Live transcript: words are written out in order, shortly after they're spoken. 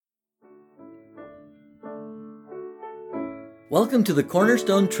Welcome to the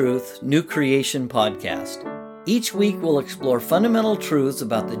Cornerstone Truth New Creation Podcast. Each week we'll explore fundamental truths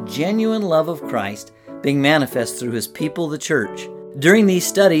about the genuine love of Christ being manifest through His people, the church. During these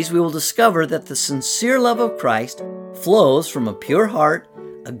studies, we will discover that the sincere love of Christ flows from a pure heart,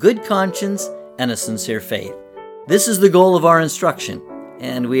 a good conscience, and a sincere faith. This is the goal of our instruction,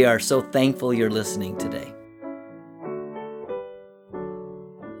 and we are so thankful you're listening today.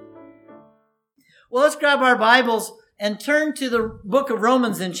 Well, let's grab our Bibles and turn to the book of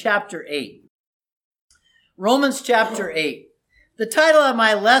Romans in chapter 8. Romans chapter 8. The title of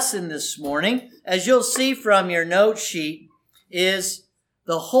my lesson this morning, as you'll see from your note sheet, is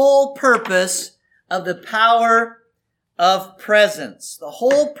The Whole Purpose of the Power of Presence. The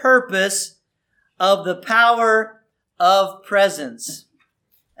whole purpose of the power of presence.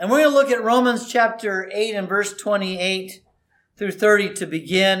 And we're going to look at Romans chapter 8 and verse 28 through 30 to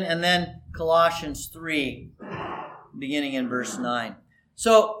begin, and then Colossians 3. Beginning in verse 9.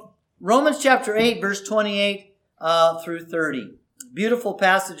 So, Romans chapter 8, verse 28 through 30. Beautiful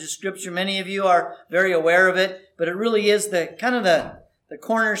passage of Scripture. Many of you are very aware of it, but it really is the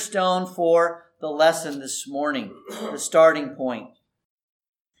cornerstone for the lesson this morning, the starting point.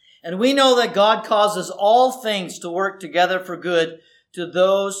 And we know that God causes all things to work together for good to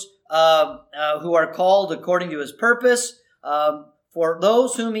those who are called according to His purpose. For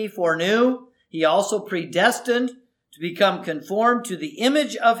those whom He foreknew, He also predestined to become conformed to the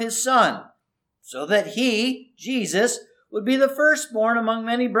image of His Son, so that He, Jesus, would be the firstborn among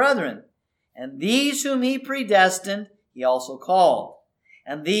many brethren. And these whom He predestined, He also called.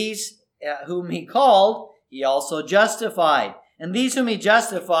 And these whom He called, He also justified. And these whom He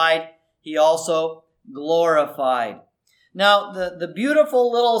justified, He also glorified. Now, the beautiful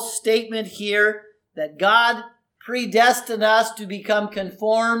little statement here that God predestined us to become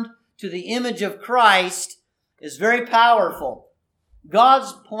conformed to the image of Christ is very powerful.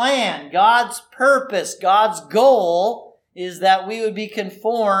 God's plan, God's purpose, God's goal is that we would be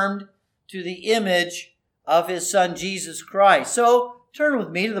conformed to the image of His Son, Jesus Christ. So, turn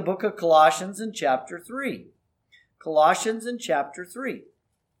with me to the book of Colossians in chapter 3. Colossians in chapter 3.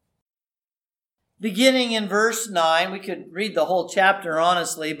 Beginning in verse 9, we could read the whole chapter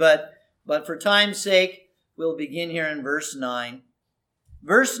honestly, but for time's sake, we'll begin here in verse 9.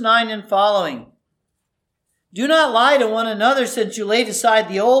 Verse 9 and following. Do not lie to one another, since you laid aside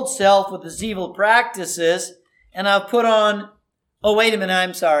the old self with its evil practices, and have put on... Oh, wait a minute,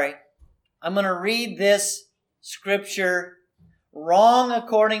 I'm sorry. I'm going to read this scripture wrong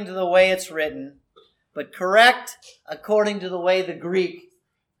according to the way it's written, but correct according to the way the Greek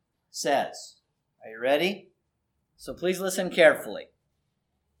says. Are you ready? So please listen carefully.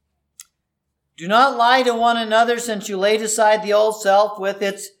 Do not lie to one another, since you laid aside the old self with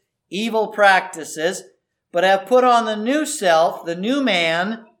its evil practices, but have put on the new self, the new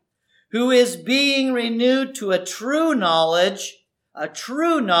man, who is being renewed to a true knowledge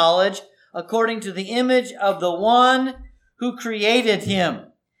according to the image of the one who created him.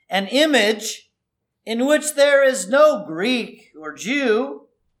 An image in which there is no Greek or Jew,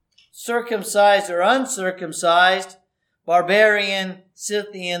 circumcised or uncircumcised, barbarian,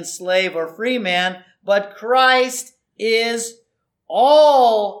 Scythian, slave or free man, but Christ is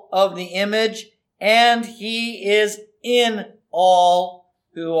all of the image, and He is in all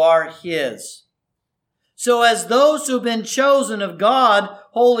who are His. So as those who've been chosen of God,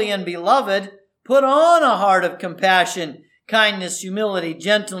 holy and beloved, put on a heart of compassion, kindness, humility,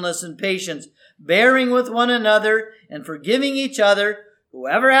 gentleness, and patience, bearing with one another and forgiving each other.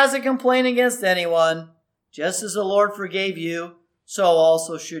 Whoever has a complaint against anyone, just as the Lord forgave you, so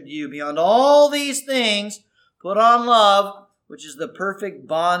also should you. Beyond all these things, put on love, which is the perfect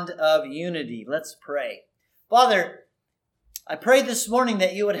bond of unity. Let's pray. Father, I pray this morning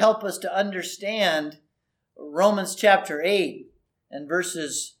that you would help us to understand Romans chapter 8 and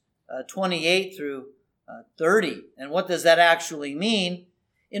verses 28 through 30. And what does that actually mean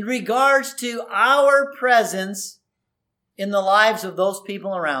in regards to our presence in the lives of those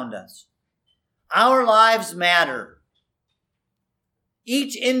people around us? Our lives matter.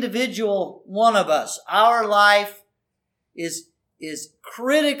 Each individual one of us, our life is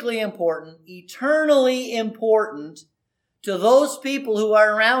critically important, eternally important to those people who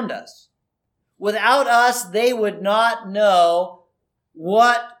are around us. Without us, they would not know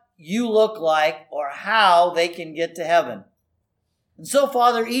what you look like or how they can get to heaven. And so,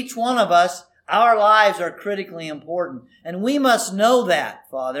 Father, each one of us, our lives are critically important. And we must know that,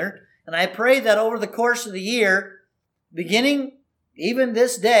 Father. And I pray that over the course of the year, beginning even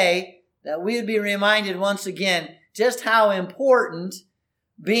this day, that we would be reminded once again just how important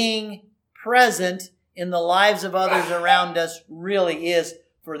being present in the lives of others around us really is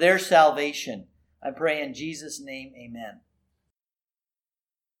for their salvation. I pray in Jesus' name, amen.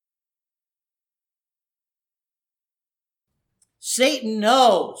 Satan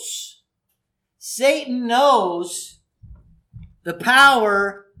knows the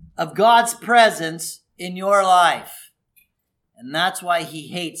power of God's presence in your life. And that's why he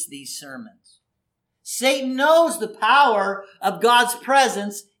hates these sermons. Satan knows the power of God's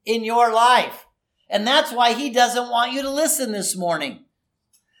presence in your life. And that's why he doesn't want you to listen this morning.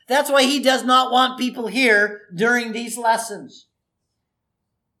 That's why he does not want people here during these lessons.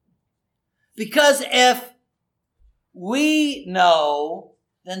 Because if we know,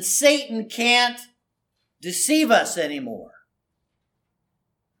 then Satan can't deceive us anymore.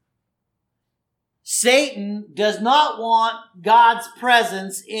 Satan does not want God's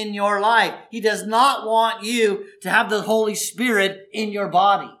presence in your life. He does not want you to have the Holy Spirit in your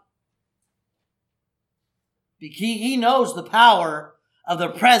body. He knows the power of the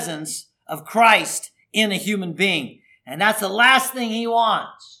presence of Christ in a human being. And that's the last thing he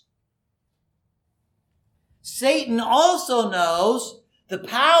wants. Satan also knows the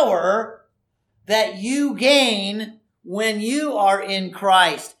power that you gain when you are in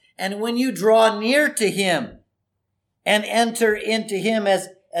Christ and when you draw near to him and enter into him as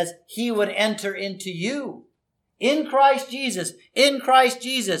he would enter into you. In Christ Jesus, in Christ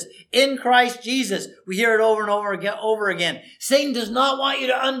Jesus, in Christ Jesus. We hear it over and over again. Satan does not want you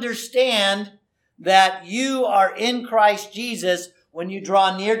to understand that you are in Christ Jesus when you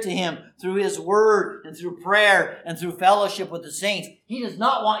draw near to him through his word and through prayer and through fellowship with the saints. He does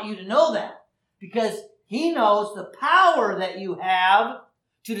not want you to know that because he knows the power that you have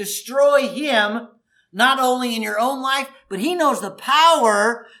to destroy him, not only in your own life, but he knows the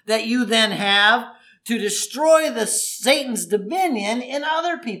power that you then have to destroy Satan's dominion in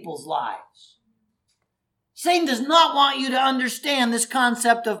other people's lives. Satan does not want you to understand this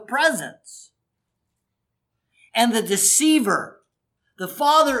concept of presence. And the deceiver, the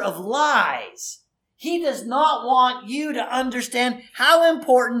father of lies, he does not want you to understand how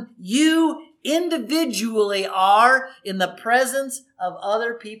important you individually are in the presence of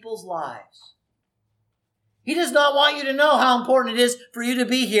other people's lives. He does not want you to know how important it is for you to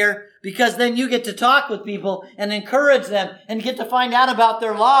be here, because then you get to talk with people and encourage them and get to find out about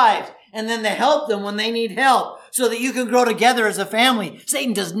their lives and then to help them when they need help so that you can grow together as a family.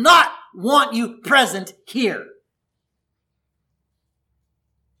 Satan does not want you present here.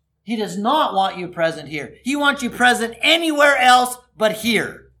 He does not want you present here. He wants you present anywhere else but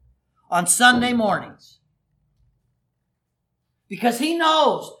here on Sunday mornings. Because he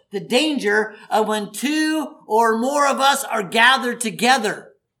knows the danger of when two or more of us are gathered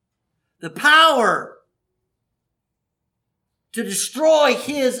together. The power to destroy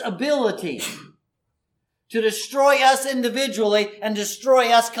his ability, to destroy us individually and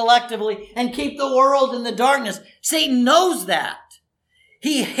destroy us collectively and keep the world in the darkness. Satan knows that.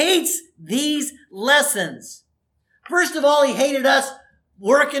 He hates these lessons. First of all, he hated us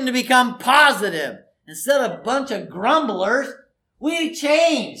working to become positive. Instead of a bunch of grumblers, we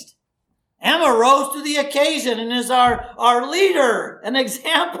changed. Emma rose to the occasion and is our leader, an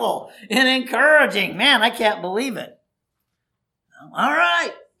example, and encouraging. Man, I can't believe it. All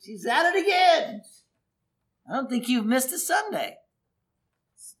right, she's at it again. I don't think you've missed a Sunday.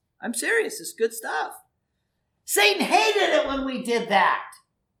 I'm serious. It's good stuff. Satan hated it when we did that.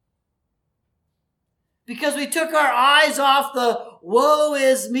 Because we took our eyes off the woe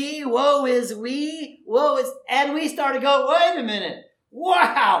is me, woe is we, and we started going, wait a minute.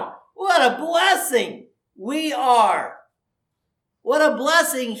 Wow, what a blessing we are. What a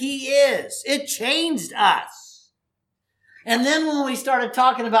blessing he is. It changed us. And then when we started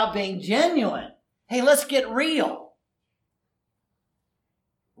talking about being genuine, hey, let's get real.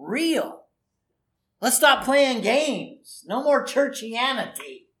 Real. Let's stop playing games. No more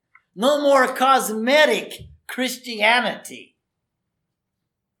churchianity. No more cosmetic Christianity.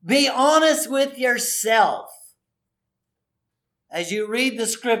 Be honest with yourself as you read the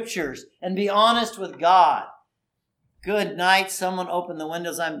scriptures and be honest with God. Good night. Someone open the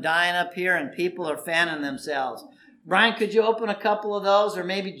windows. I'm dying up here and people are fanning themselves. Brian, could you open a couple of those? Or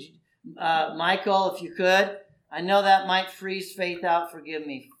maybe Michael, if you could. I know that might freeze Faith out. Forgive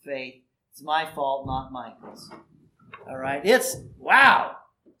me, Faith. It's my fault, not Michael's. All right. Wow.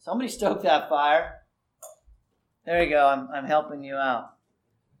 Somebody stoked that fire. There you go. I'm helping you out.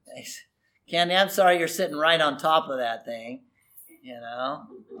 Thanks. Candy, I'm sorry you're sitting right on top of that thing. You know?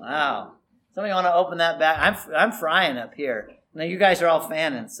 Wow. Somebody want to open that back? I'm frying up here. Now you guys are all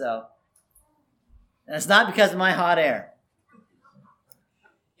fanning, so. And it's not because of my hot air.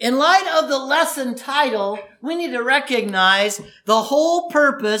 In light of the lesson title, we need to recognize the whole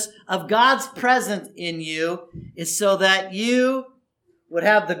purpose of God's presence in you is so that you would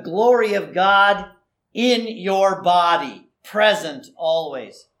have the glory of God in your body, present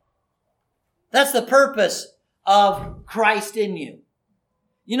always. That's the purpose of Christ in you.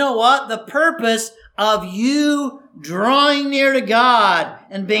 You know what? The purpose of you drawing near to God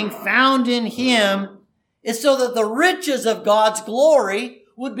and being found in Him is so that the riches of God's glory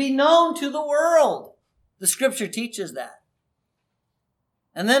would be known to the world. The Scripture teaches that.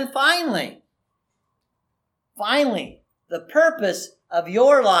 And then finally, the purpose of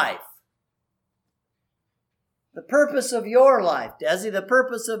your life. The purpose of your life. Desi, the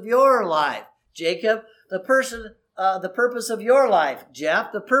purpose of your life. Jacob, the purpose of your life.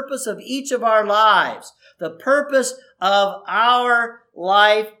 Jeff, the purpose of each of our lives. The purpose of our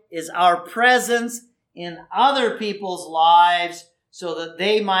life is our presence in other people's lives so that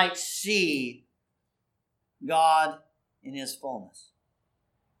they might see God in His fullness.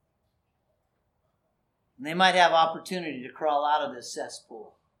 And they might have opportunity to crawl out of this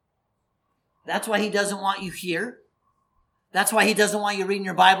cesspool. That's why He doesn't want you here. That's why He doesn't want you reading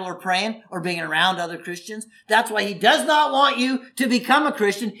your Bible or praying or being around other Christians. That's why He does not want you to become a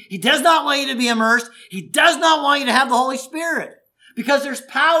Christian. He does not want you to be immersed. He does not want you to have the Holy Spirit because there's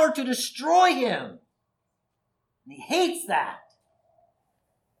power to destroy Him. And He hates that.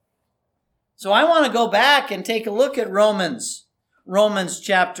 So I want to go back and take a look at Romans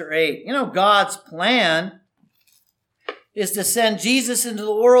chapter 8. You know, God's plan is to send Jesus into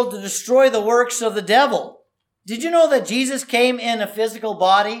the world to destroy the works of the devil. Did you know that Jesus came in a physical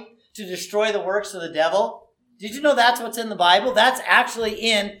body to destroy the works of the devil? Did you know that's what's in the Bible? That's actually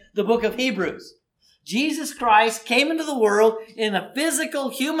in the book of Hebrews. Jesus Christ came into the world in a physical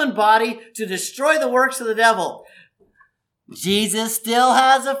human body to destroy the works of the devil. Jesus still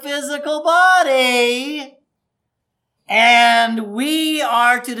has a physical body. And we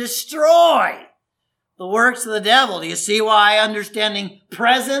are to destroy the works of the devil. Do you see why understanding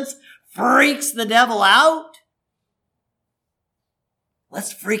presence freaks the devil out?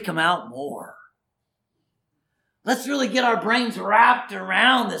 Let's freak him out more. Let's really get our brains wrapped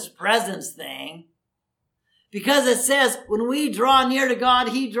around this presence thing. Because it says, when we draw near to God,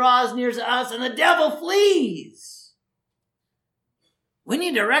 He draws near to us, and the devil flees. We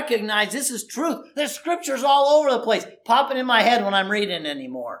need to recognize this is truth. There's scriptures all over the place, popping in my head when I'm reading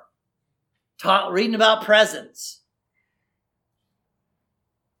anymore. Reading about presence.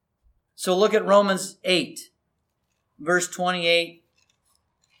 So look at Romans 8, verse 28,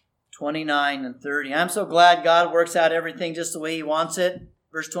 29, and 30. I'm so glad God works out everything just the way He wants it.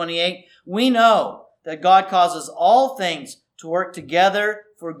 Verse 28, we know that God causes all things to work together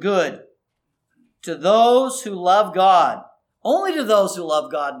for good to those who love God. Only to those who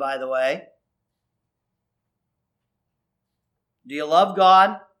love God, by the way. Do you love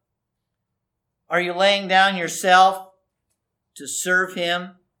God? Are you laying down yourself to serve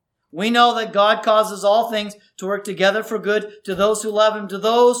Him? We know that God causes all things to work together for good to those who love Him, to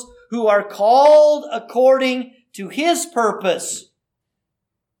those who are called according to His purpose.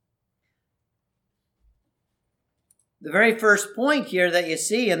 The very first point here that you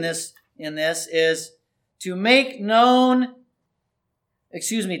see in this is to make known,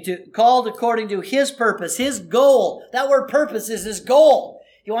 called according to His purpose, His goal. That word purpose is His goal.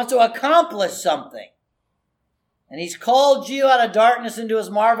 He wants to accomplish something. And He's called you out of darkness into His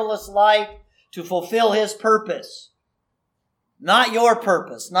marvelous light to fulfill His purpose. Not your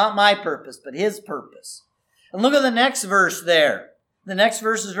purpose, not my purpose, but His purpose. And look at the next verse there. The next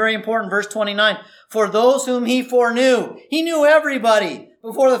verse is very important, verse 29. For those whom He foreknew, He knew everybody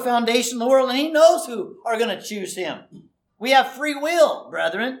before the foundation of the world, and He knows who are going to choose Him. We have free will,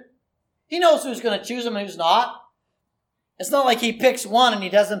 brethren. He knows who's going to choose Him and who's not. It's not like He picks one and He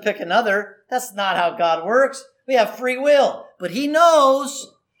doesn't pick another. That's not how God works. We have free will. But He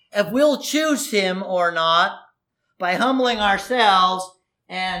knows if we'll choose Him or not by humbling ourselves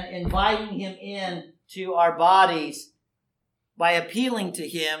and inviting Him in to our bodies by appealing to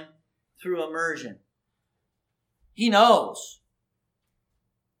Him through immersion. He knows.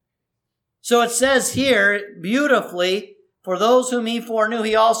 So it says here beautifully, for those whom He foreknew,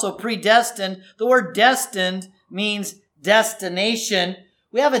 He also predestined. The word destined means destination.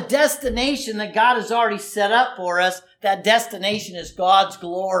 We have a destination that God has already set up for us. That destination is God's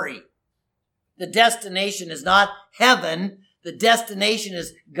glory. The destination is not heaven. The destination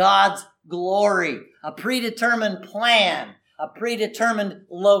is God's glory. A predetermined plan, a predetermined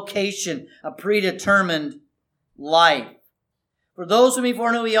location, a predetermined life. For those whom He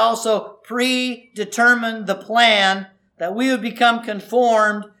foreknew, He also predetermined the plan that we would become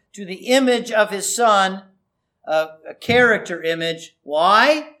conformed to the image of his Son, a character image.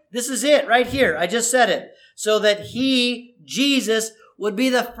 Why? This is it right here. I just said it. So that he, Jesus, would be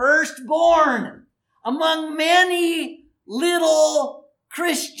the firstborn among many little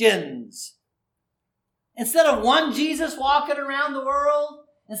Christians. Instead of one Jesus walking around the world,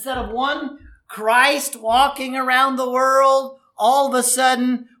 instead of one Christ walking around the world, all of a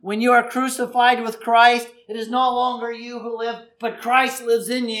sudden, when you are crucified with Christ, it is no longer you who live, but Christ lives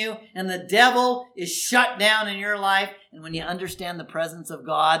in you, and the devil is shut down in your life. And when you understand the presence of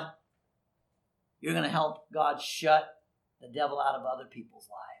God, you're going to help God shut the devil out of other people's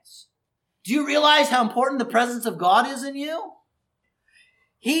lives. Do you realize how important the presence of God is in you?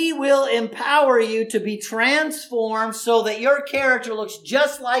 He will empower you to be transformed so that your character looks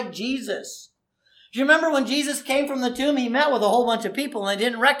just like Jesus. Do you remember when Jesus came from the tomb, he met with a whole bunch of people and they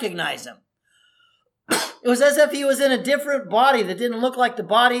didn't recognize him. It was as if he was in a different body that didn't look like the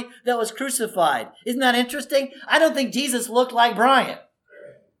body that was crucified. Isn't that interesting? I don't think Jesus looked like Brian.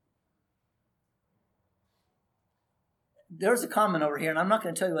 There's a comment over here, and I'm not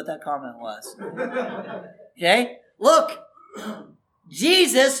going to tell you what that comment was. Okay? Look,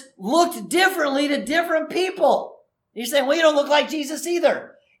 Jesus looked differently to different people. You're saying, well, you don't look like Jesus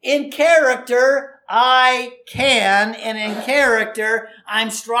either. In character, I can, and in character,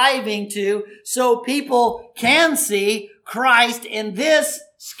 I'm striving to, so people can see Christ in this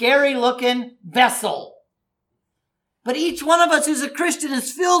scary-looking vessel. But each one of us who's a Christian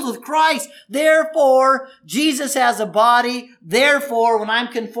is filled with Christ. Therefore, Jesus has a body. Therefore, when I'm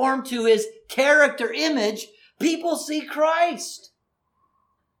conformed to his character image, people see Christ.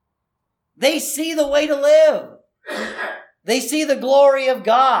 They see the way to live. They see the glory of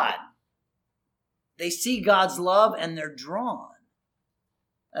God. They see God's love and they're drawn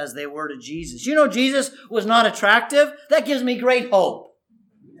as they were to Jesus. You know, Jesus was not attractive. That gives me great hope.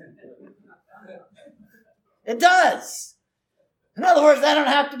 It does. In other words, I don't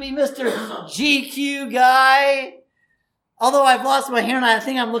have to be Mr. GQ guy. Although I've lost my hair and I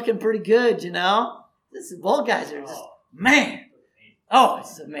think I'm looking pretty good, you know. These bald guys are just, man. Oh,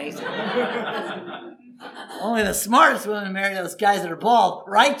 it's amazing. Only the smartest women marry those guys that are bald.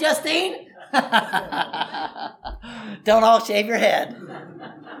 Right, Justine? Don't all shave your head.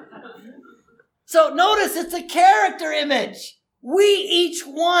 So notice it's a character image. We each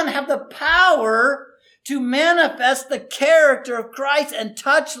one have the power to manifest the character of Christ and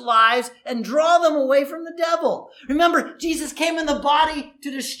touch lives and draw them away from the devil. Remember, Jesus came in the body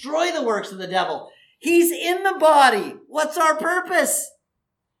to destroy the works of the devil. He's in the body. What's our purpose?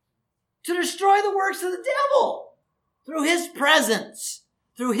 To destroy the works of the devil through his presence,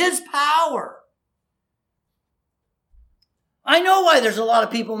 through his power. I know why there's a lot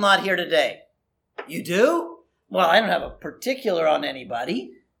of people not here today. You do? Well, I don't have a particular on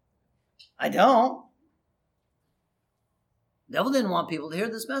anybody. I don't. The devil didn't want people to hear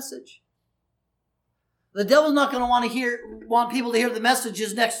this message. The devil's not going to want people to hear the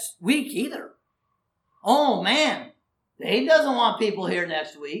messages next week either. Oh man, he doesn't want people here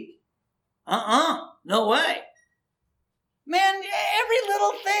next week. No way. Man, every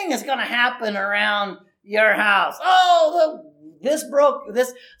little thing is going to happen around your house. Oh, this broke.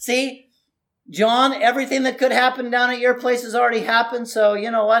 See, John, everything that could happen down at your place has already happened. So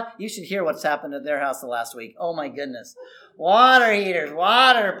you know what? You should hear what's happened at their house the last week. Oh my goodness. Water heaters,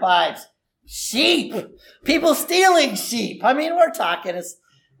 water pipes, sheep, people stealing sheep. I mean, we're talking, it's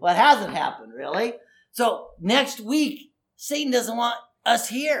what hasn't happened really. So next week, Satan doesn't want us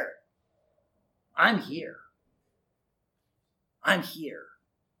here. I'm here. I'm here.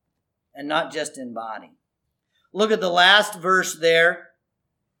 And not just in body. Look at the last verse there.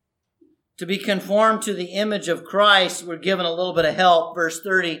 To be conformed to the image of Christ, we're given a little bit of help. Verse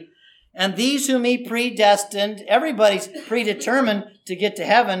 30. And these whom he predestined, everybody's predetermined to get to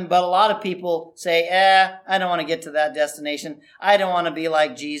heaven, but a lot of people say, I don't want to get to that destination. I don't want to be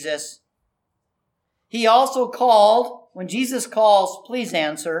like Jesus. He also called, when Jesus calls, please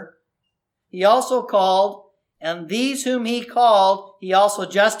answer. He also called, and these whom he called, he also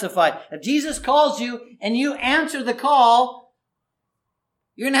justified. If Jesus calls you and you answer the call,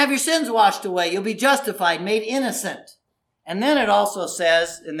 you're going to have your sins washed away. You'll be justified, made innocent. And then it also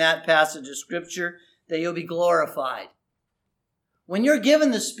says in that passage of Scripture that you'll be glorified. When you're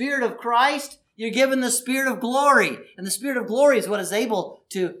given the Spirit of Christ, you're given the Spirit of glory. And the Spirit of glory is what is able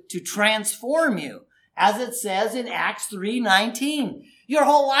to transform you. As it says in Acts 3:19. Your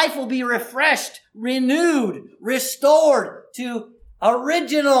whole life will be refreshed, renewed, restored to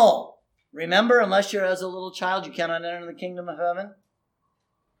original. Remember, unless you're as a little child, you cannot enter the kingdom of heaven.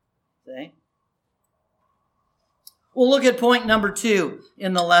 See? We'll look at point number 2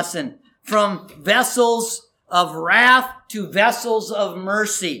 in the lesson. From vessels of wrath to vessels of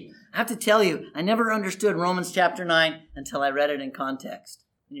mercy. I have to tell you, I never understood Romans chapter 9 until I read it in context.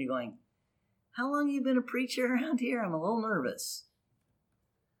 And you're going, how long have you been a preacher around here? I'm a little nervous.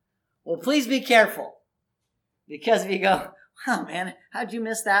 Well, please be careful. Because if you go, wow, man, how'd you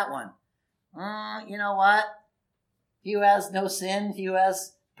miss that one? You know what? He who has no sin, he who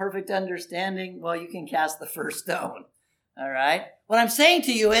has perfect understanding, well, you can cast the first stone. All right? What I'm saying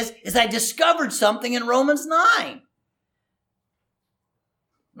to you is I discovered something in Romans 9.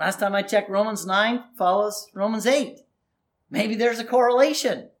 Last time I checked, Romans 9 follows Romans 8. Maybe there's a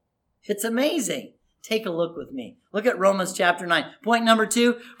correlation. It's amazing. Take a look with me. Look at Romans chapter 9. Point number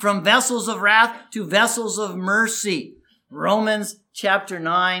 2, from vessels of wrath to vessels of mercy. Romans chapter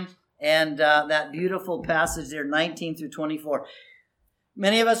 9 and that beautiful passage there, 19 through 24.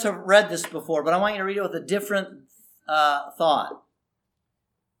 Many of us have read this before, but I want you to read it with a different thought.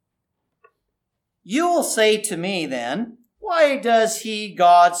 You will say to me then, why does he,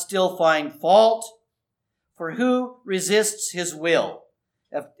 God, still find fault? For who resists his will?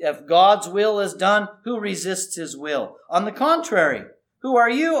 If God's will is done, who resists his will? On the contrary, who are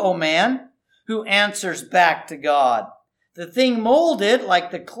you, O man, who answers back to God? The thing molded,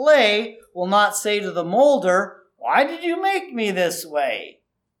 like the clay, will not say to the molder, why did you make me this way?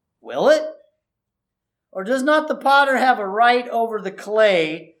 Will it? Or does not the potter have a right over the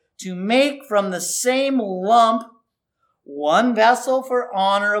clay to make from the same lump one vessel for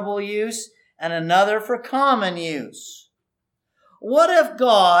honorable use and another for common use? What if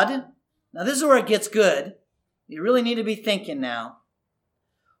God, now this is where it gets good. You really need to be thinking now.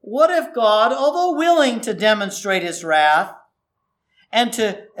 What if God, although willing to demonstrate his wrath and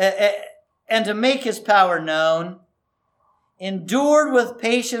to make his power known, endured with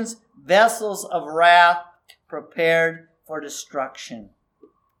patience vessels of wrath prepared for destruction?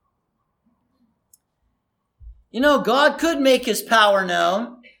 You know, God could make his power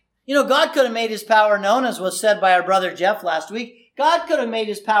known. You know, God could have made his power known, as was said by our brother Jeff last week. God could have made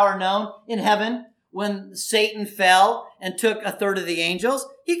his power known in heaven when Satan fell and took a third of the angels.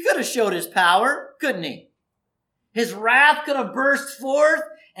 He could have showed his power, couldn't he? His wrath could have burst forth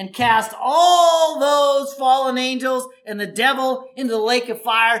and cast all those fallen angels and the devil into the lake of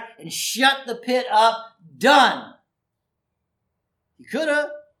fire and shut the pit up. Done. He could have,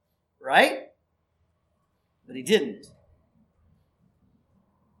 right? But he didn't.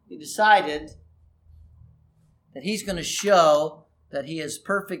 He decided that he's going to show that he is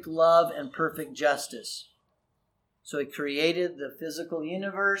perfect love and perfect justice. So he created the physical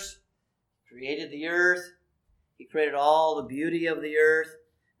universe, created the earth, he created all the beauty of the earth,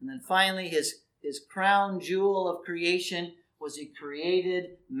 and then finally his crown jewel of creation was he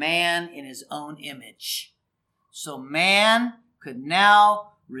created man in his own image. So man could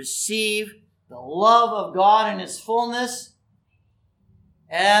now receive the love of God in its fullness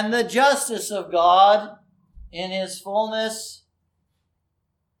and the justice of God in his fullness.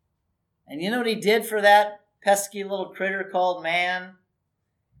 And you know what he did for that pesky little critter called man?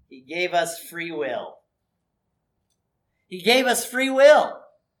 He gave us free will. He gave us free will.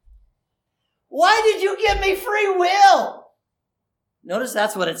 Why did you give me free will? Notice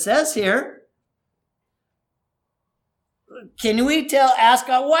that's what it says here. Can we ask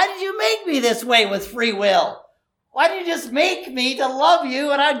God, why did you make me this way with free will? Why did you just make me to love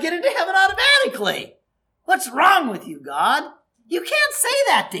you and I'd get into heaven automatically? What's wrong with you, God? You can't say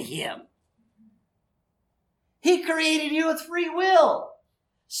that to him. He created you with free will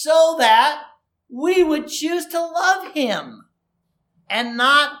so that we would choose to love him and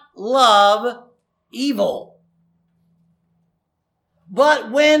not love evil.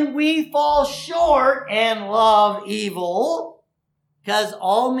 But when we fall short and love evil, because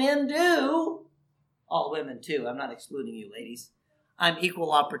all men do, all women too, I'm not excluding you ladies. I'm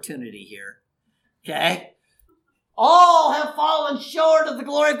equal opportunity here. Okay? All have fallen short of the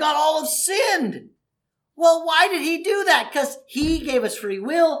glory of God. All have sinned. Well, why did he do that? Because he gave us free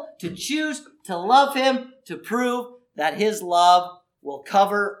will to choose to love him, to prove that his love will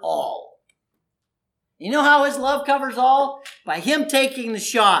cover all. You know how his love covers all? By him taking the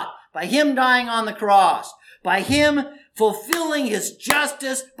shot, by him dying on the cross, by him fulfilling his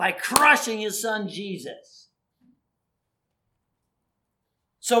justice, by crushing his son Jesus.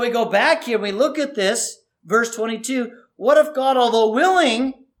 So we go back here, we look at this, verse 22. What if God, although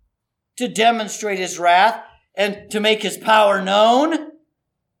willing to demonstrate his wrath and to make his power known,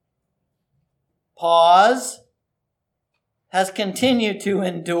 has continued to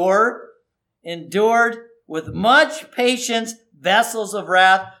endured with much patience vessels of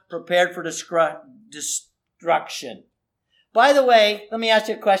wrath prepared for destruction. By the way, let me ask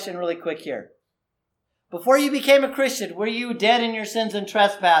you a question really quick here. Before you became a Christian, were you dead in your sins and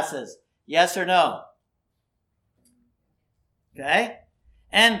trespasses? Yes or no? Okay?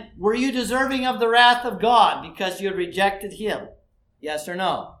 And were you deserving of the wrath of God because you had rejected Him? Yes or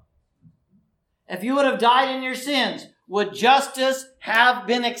no? If you would have died in your sins, would justice have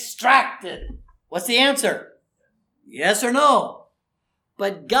been extracted? What's the answer? Yes or no?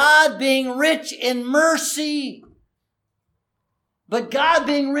 But God being rich in mercy,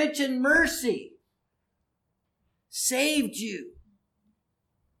 saved you.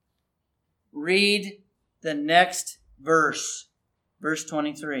 Read the next verse. Verse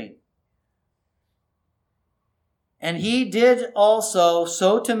 23. And He did also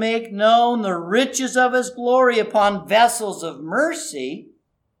so to make known the riches of His glory upon vessels of mercy,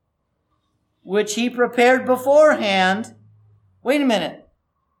 which He prepared beforehand. Wait a minute.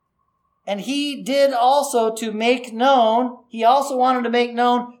 And He did also to make known, He also wanted to make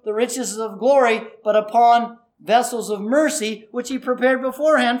known the riches of glory, but upon vessels of mercy, which He prepared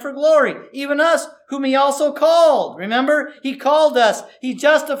beforehand for glory. Even us, whom He also called. Remember? He called us. He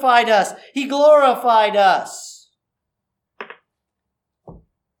justified us. He glorified us.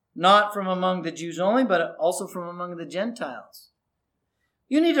 Not from among the Jews only, but also from among the Gentiles.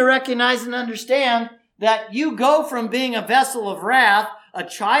 You need to recognize and understand that you go from being a vessel of wrath, a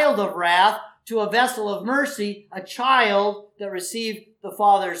child of wrath, to a vessel of mercy, a child that received the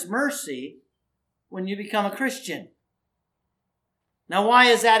Father's mercy when you become a Christian. Now, why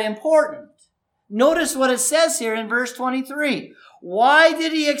is that important? Notice what it says here in verse 23. Why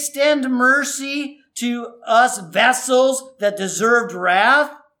did He extend mercy to us vessels that deserved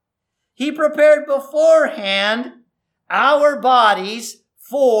wrath? He prepared beforehand our bodies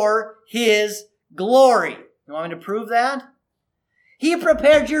for His glory. You want me to prove that? He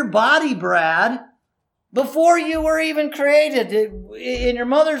prepared your body, Brad, before you were even created. In your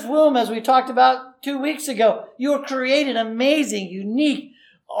mother's womb, as we talked about 2 weeks ago, you were created amazing, unique,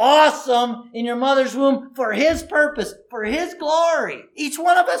 awesome in your mother's womb for His purpose, for His glory. Each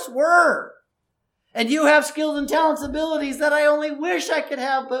one of us were. And you have skills and talents, abilities that I only wish I could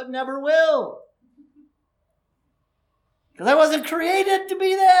have, but never will. Because I wasn't created to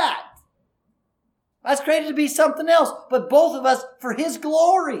be that. I was created to be something else, but both of us for His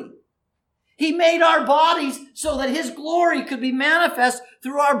glory. He made our bodies so that His glory could be manifest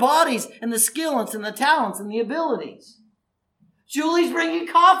through our bodies and the skills and the talents and the abilities. Julie's bringing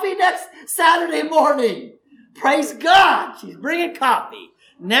coffee next Saturday morning. Praise God. She's bringing coffee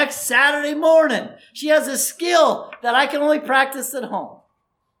next Saturday morning. She has a skill that I can only practice at home.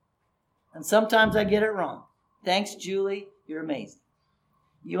 And sometimes I get it wrong. Thanks, Julie. You're amazing.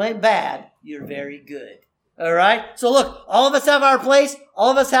 You ain't bad. You're very good. All right? So look, all of us have our place. All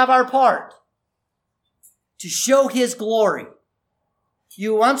of us have our part to show His glory.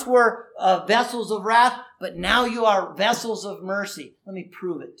 You once were vessels of wrath, but now you are vessels of mercy. Let me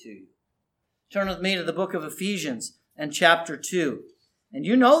prove it to you. Turn with me to the book of Ephesians and chapter 2. And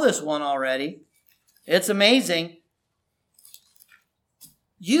you know this one already. It's amazing.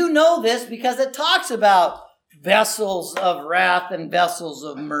 You know this because it talks about vessels of wrath and vessels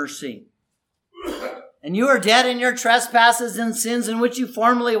of mercy. And you are dead in your trespasses and sins in which you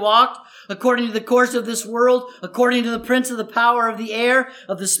formerly walked, according to the course of this world, according to the prince of the power of the air,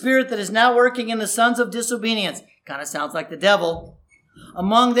 of the spirit that is now working in the sons of disobedience. Kind of sounds like the devil.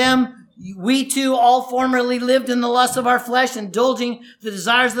 Among them, we too all formerly lived in the lust of our flesh, indulging the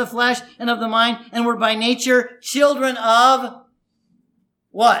desires of the flesh and of the mind, and were by nature children of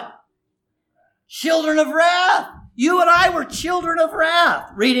what? Children of wrath. You and I were children of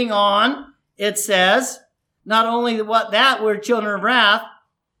wrath. Reading on, it says, not only we're children of wrath,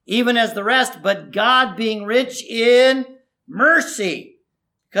 even as the rest, but God being rich in mercy,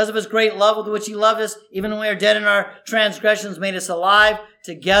 because of His great love with which He loved us, even when we are dead in our transgressions, made us alive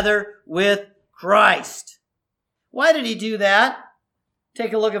together with Christ. Why did He do that?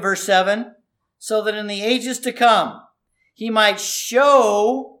 Take a look at verse 7. So that in the ages to come, He might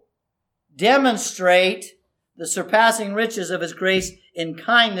demonstrate the surpassing riches of His grace in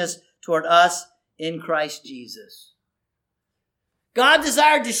kindness toward us in Christ Jesus. God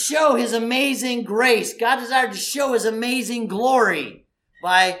desired to show His amazing grace. God desired to show His amazing glory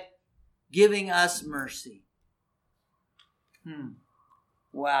by giving us mercy.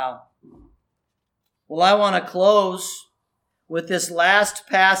 Wow. Well, I want to close with this last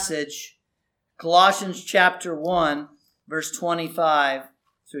passage, Colossians chapter 1, verse 25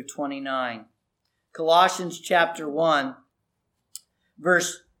 through 29. Colossians chapter 1,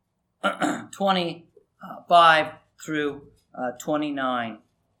 verse 25 through 29.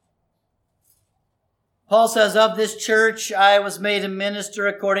 Paul says, of this church I was made a minister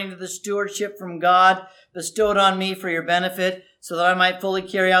according to the stewardship from God bestowed on me for your benefit, so that I might fully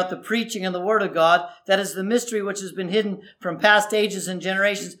carry out the preaching of the word of God. That is the mystery which has been hidden from past ages and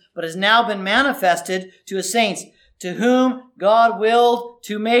generations, but has now been manifested to his saints, to whom God willed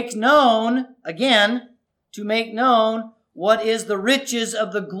to make known, again, to make known what is the riches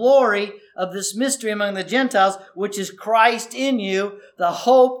of the glory of this mystery among the Gentiles, which is Christ in you, the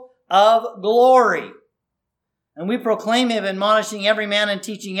hope of glory. And we proclaim him, admonishing every man and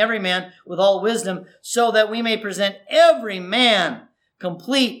teaching every man with all wisdom, so that we may present every man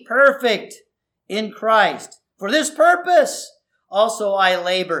complete, perfect in Christ. For this purpose also I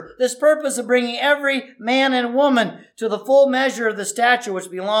labor. This purpose of bringing every man and woman to the full measure of the stature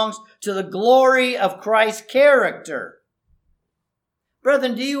which belongs to the glory of Christ's character.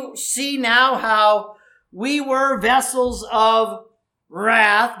 Brethren, do you see now how we were vessels of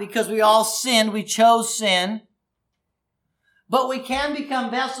wrath because we all sinned, we chose sin? But we can become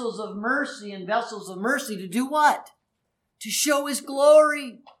vessels of mercy, and vessels of mercy to do what? To show his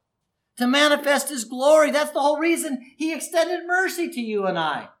glory, to manifest his glory. That's the whole reason he extended mercy to you and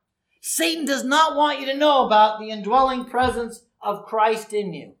I. Satan does not want you to know about the indwelling presence of Christ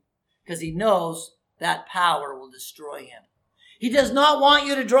in you, because he knows that power will destroy him. He does not want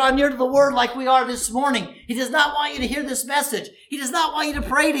you to draw near to the word like we are this morning. He does not want you to hear this message. He does not want you to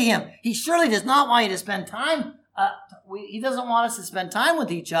pray to him. He surely does not want you to spend time. He doesn't want us to spend time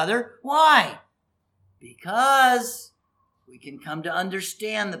with each other. Why? Because we can come to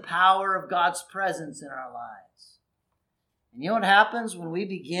understand the power of God's presence in our lives. And you know what happens when we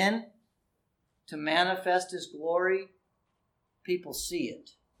begin to manifest his glory? People see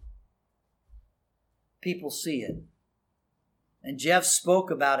it. People see it. And Jeff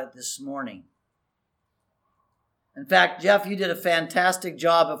spoke about it this morning. In fact, Jeff, you did a fantastic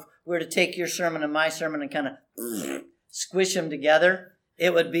job. If we were to take your sermon and my sermon and kind of squish them together, I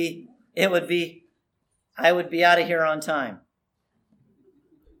would be out of here on time.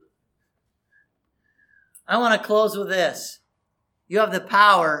 I want to close with this. You have the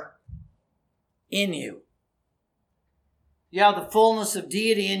power in you. You have the fullness of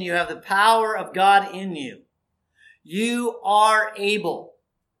deity in you. You have the power of God in you. You are able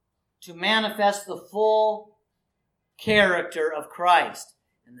to manifest the full character of Christ.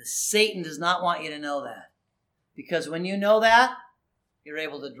 And Satan does not want you to know that. Because when you know that, you're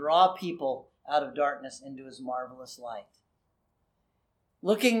able to draw people out of darkness into his marvelous light.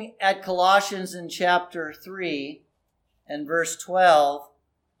 Looking at Colossians in chapter 3 and verse 12,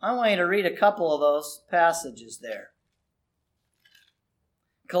 I want you to read a couple of those passages there.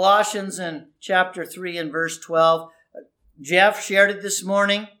 Colossians in chapter 3 and verse 12. Jeff shared it this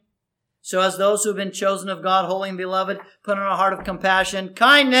morning. So as those who have been chosen of God, holy and beloved, put on a heart of compassion,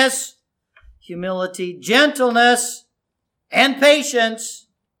 kindness, humility, gentleness, and patience,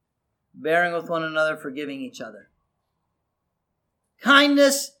 bearing with one another, forgiving each other.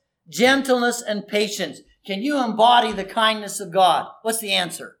 Kindness, gentleness, and patience. Can you embody the kindness of God? What's the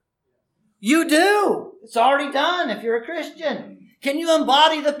answer? You do. It's already done if you're a Christian. Can you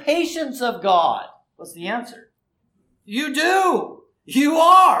embody the patience of God? What's the answer? You do. You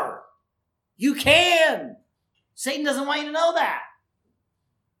are. You can. Satan doesn't want you to know that.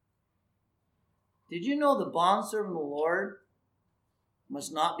 Did you know the bondservant of the Lord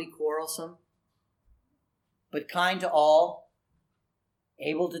must not be quarrelsome, but kind to all,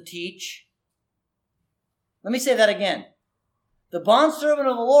 able to teach? Let me say that again. The bondservant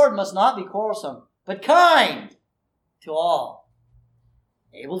of the Lord must not be quarrelsome, but kind to all,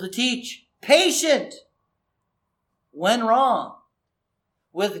 able to teach, patient when wrong,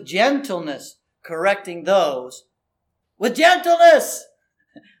 with gentleness correcting those, with gentleness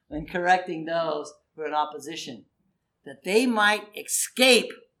when correcting those who are in opposition, that they might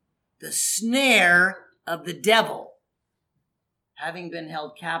escape the snare of the devil, having been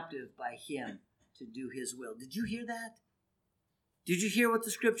held captive by him to do his will. Did you hear that? Did you hear what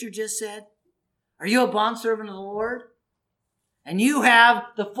the scripture just said? Are you a bondservant of the Lord? And you have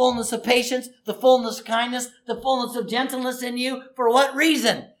the fullness of patience, the fullness of kindness, the fullness of gentleness in you. For what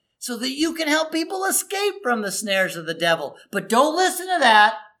reason? So that you can help people escape from the snares of the devil. But don't listen to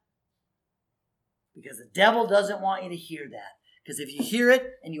that, because the devil doesn't want you to hear that. Because if you hear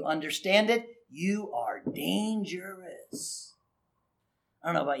it and you understand it, you are dangerous. I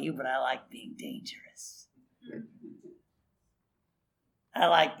don't know about you, but I like being dangerous. I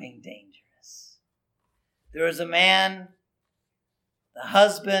like being dangerous. There was a man, the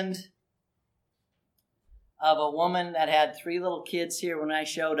husband of a woman that had 3 little kids here when I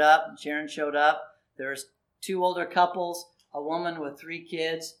showed up, and Sharon showed up. There's 2 older couples, a woman with 3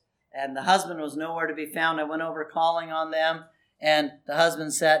 kids, and the husband was nowhere to be found. I went over calling on them, and the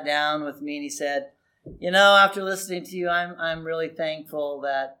husband sat down with me and he said, after listening to you, I'm really thankful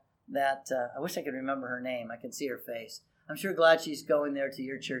that I wish I could remember her name. I can see her face. I'm sure glad she's going there to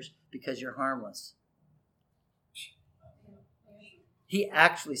your church because you're harmless. He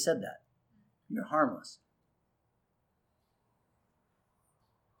actually said that. You're harmless.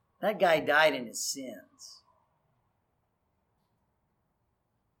 That guy died in his sins.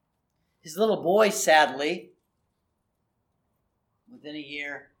 His little boy, sadly, within a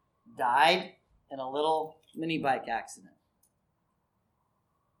year, died in a little mini bike accident.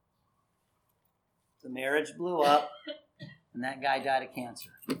 The marriage blew up, and that guy died of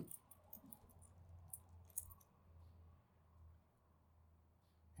cancer.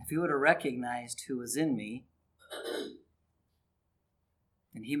 If he would have recognized who was in me,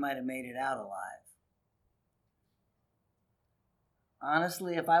 then he might have made it out alive.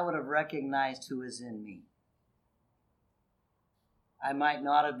 Honestly, if I would have recognized who is in me, I might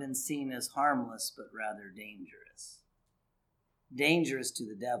not have been seen as harmless, but rather dangerous. Dangerous to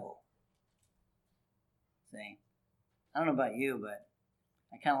the devil. See? I don't know about you, but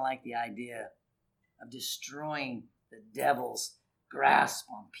I kind of like the idea of destroying the devil's grasp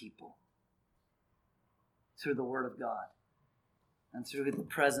on people through the Word of God and through the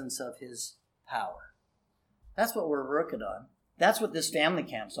presence of His power. That's what we're working on. That's what this family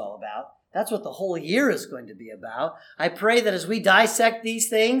camp's all about. That's what the whole year is going to be about. I pray that as we dissect these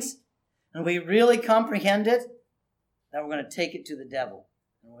things and we really comprehend it, that we're going to take it to the devil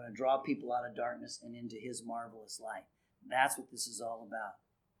and we're going to draw people out of darkness and into His marvelous light. That's what this is all about.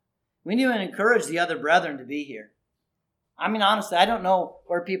 We need to encourage the other brethren to be here. I mean, honestly, I don't know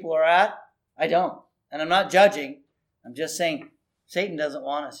where people are at. I don't. And I'm not judging. I'm just saying Satan doesn't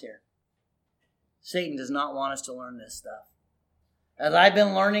want us here. Satan does not want us to learn this stuff. As I've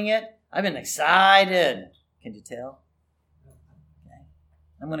been learning it, I've been excited. Can you tell? Okay.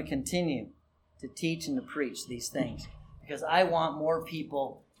 I'm going to continue to teach and to preach these things because I want more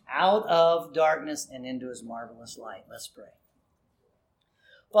people out of darkness and into His marvelous light. Let's pray.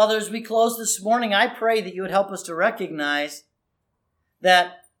 Father, as we close this morning, I pray that you would help us to recognize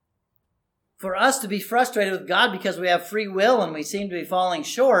that for us to be frustrated with God because we have free will and we seem to be falling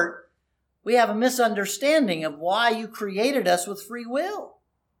short, we have a misunderstanding of why you created us with free will.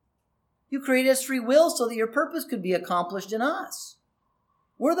 You created us free will so that your purpose could be accomplished in us.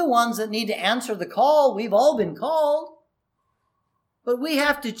 We're the ones that need to answer the call. We've all been called. But we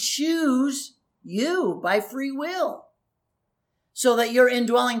have to choose you by free will so that your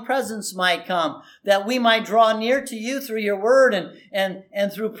indwelling presence might come, that we might draw near to you through your word and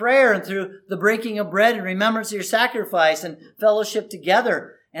through prayer and through the breaking of bread and remembrance of your sacrifice and fellowship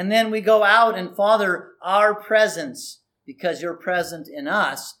together. And then we go out and, Father, our presence, because you're present in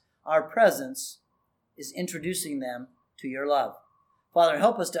us, our presence is introducing them to your love. Father,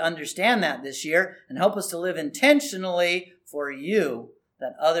 help us to understand that this year and help us to live intentionally for you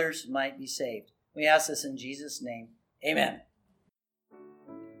that others might be saved. We ask this in Jesus' name. Amen.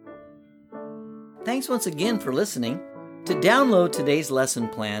 Thanks once again for listening. To download today's lesson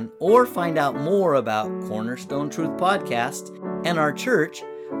plan or find out more about Cornerstone Truth Podcast and our church,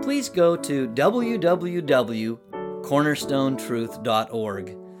 please go to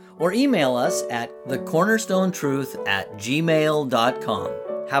www.cornerstonetruth.org or email us at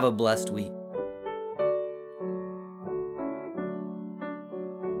thecornerstonetruth@gmail.com. Have a blessed week.